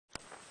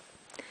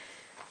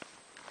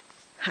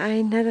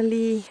Hi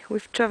Natalie,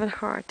 we've traveled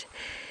hard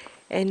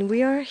and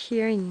we are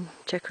here in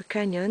Chaco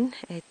Canyon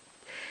at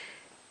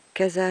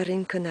Casa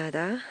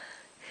Rinconada,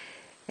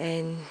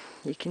 and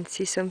you can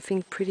see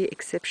something pretty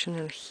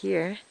exceptional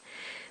here,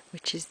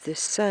 which is the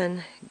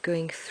sun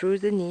going through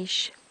the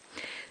niche.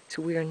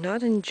 So we are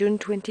not on June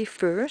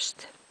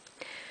 21st,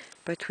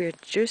 but we are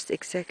just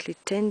exactly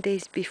 10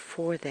 days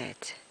before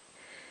that.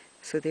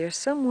 So there's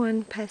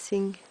someone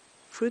passing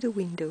through the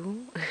window.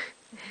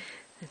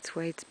 That's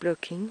why it's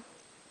blocking.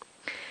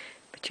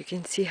 But you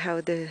can see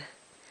how the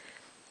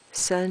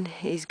sun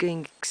is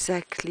going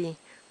exactly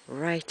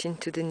right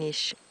into the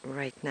niche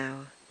right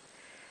now.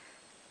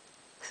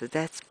 So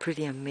that's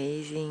pretty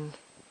amazing.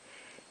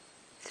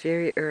 It's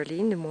very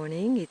early in the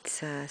morning. It's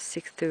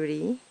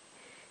 6:30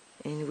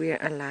 and we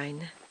are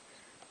aligned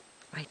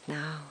right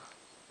now.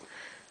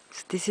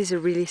 So this is a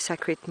really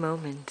sacred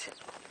moment.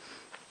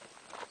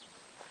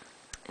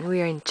 And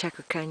we are in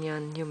Chaco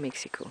Canyon, New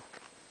Mexico.